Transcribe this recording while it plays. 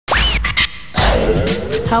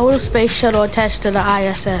How will the Space Shuttle attach to the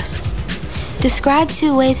ISS? Describe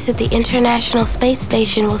 2 ways that the International Space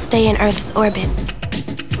Station will stay in Earth's orbit.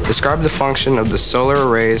 Describe the function of the solar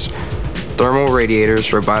arrays, thermal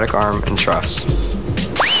radiators, robotic arm, and truss.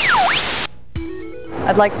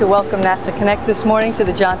 I'd like to welcome NASA Connect this morning to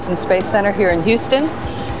the Johnson Space Center here in Houston.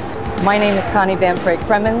 My name is Connie Van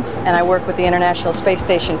Praagh-Kremens, and I work with the International Space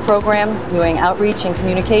Station program doing outreach and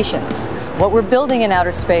communications. What we're building in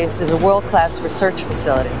outer space is a world-class research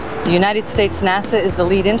facility. The United States NASA is the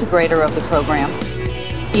lead integrator of the program.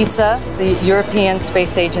 ESA, the European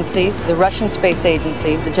Space Agency, the Russian Space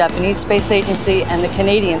Agency, the Japanese Space Agency, and the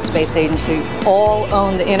Canadian Space Agency all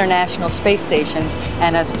own the International Space Station,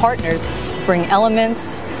 and as partners bring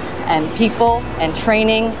elements and people and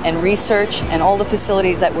training and research and all the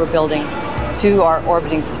facilities that we're building to our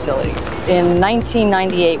orbiting facility. In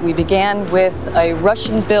 1998, we began with a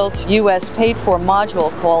Russian-built, US paid-for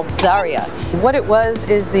module called Zarya. What it was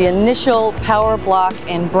is the initial power block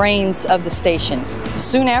and brains of the station.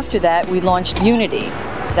 Soon after that, we launched Unity.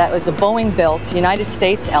 That was a Boeing-built United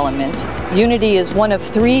States element. Unity is one of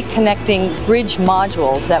 3 connecting bridge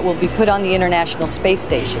modules that will be put on the International Space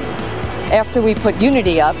Station. After we put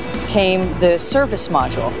Unity up came the service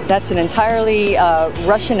module. That's an entirely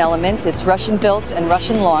Russian element. It's Russian-built and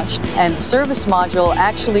Russian-launched. And the service module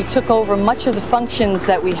actually took over much of the functions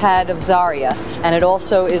that we had of Zarya. And it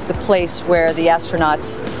also is the place where the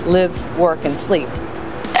astronauts live, work, and sleep.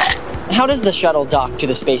 How does the shuttle dock to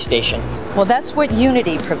the space station? Well, that's what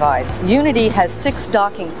Unity provides. Unity has 6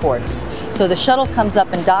 docking ports. So the shuttle comes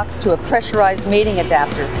up and docks to a pressurized mating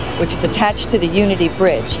adapter, which is attached to the Unity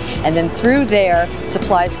bridge. And then through there,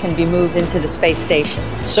 supplies can be moved into the space station.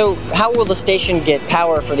 So how will the station get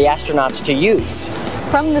power for the astronauts to use?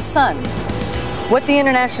 From the sun. What the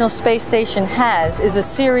International Space Station has is a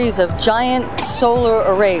series of giant solar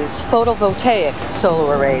arrays, photovoltaic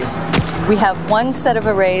solar arrays. We have 1 set of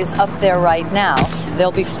arrays up there right now.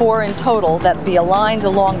 There'll be 4 in total that be aligned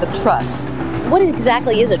along the truss. What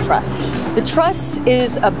exactly is a truss? The truss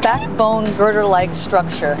is a backbone girder-like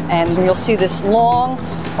structure, and you'll see this long,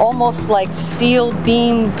 almost like steel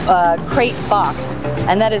beam crate box,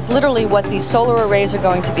 and that is literally what these solar arrays are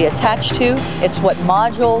going to be attached to. It's what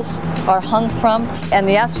modules are hung from, and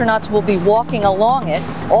the astronauts will be walking along it.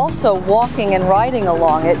 Also walking and riding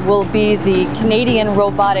along it will be the Canadian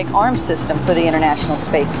robotic arm system for the International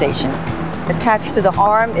Space Station. Attached to the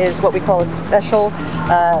arm is what we call a special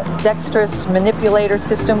dexterous manipulator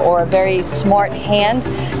system, or a very smart hand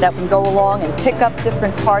that can go along and pick up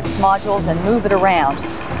different parts, modules, and move it around.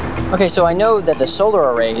 Okay, so I know that the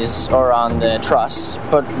solar arrays are on the truss,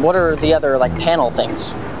 but what are the other, panel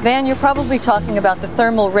things? Van, you're probably talking about the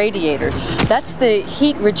thermal radiators. That's the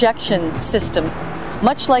heat rejection system.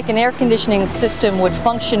 Much like an air conditioning system would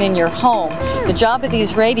function in your home, the job of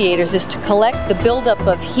these radiators is to collect the buildup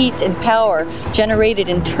of heat and power generated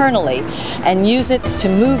internally and use it to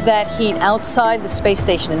move that heat outside the space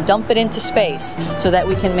station and dump it into space so that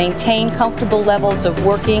we can maintain comfortable levels of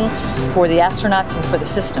working for the astronauts and for the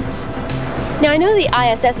systems. Now, I know the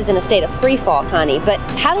ISS is in a state of free fall, Connie, but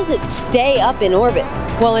how does it stay up in orbit?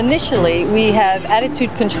 Well, initially, we have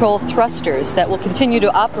attitude control thrusters that will continue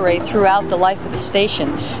to operate throughout the life of the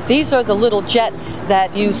station. These are the little jets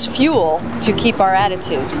that use fuel to keep our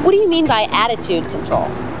attitude. What do you mean by attitude control?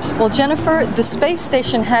 Well, Jennifer, the space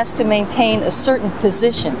station has to maintain a certain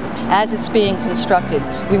position as it's being constructed.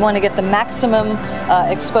 We want to get the maximum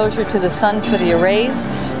exposure to the sun for the arrays,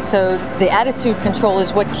 so the attitude control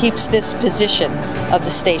is what keeps this position of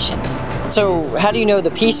the station. So how do you know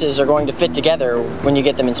the pieces are going to fit together when you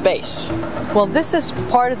get them in space? Well, this is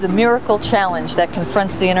part of the miracle challenge that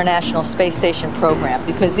confronts the International Space Station program,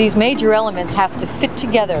 because these major elements have to fit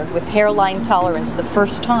together with hairline tolerance the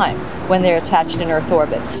first time when they're attached in Earth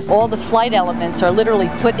orbit. All the flight elements are literally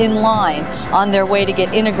put in line on their way to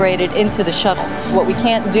get integrated into the shuttle. What we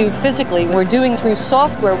can't do physically, we're doing through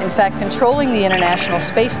software. In fact, controlling the International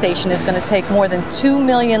Space Station is going to take more than 2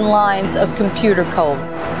 million lines of computer code.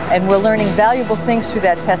 And we're learning valuable things through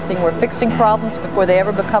that testing. We're fixing problems before they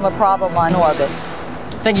ever become a problem on orbit.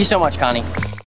 Thank you so much, Connie.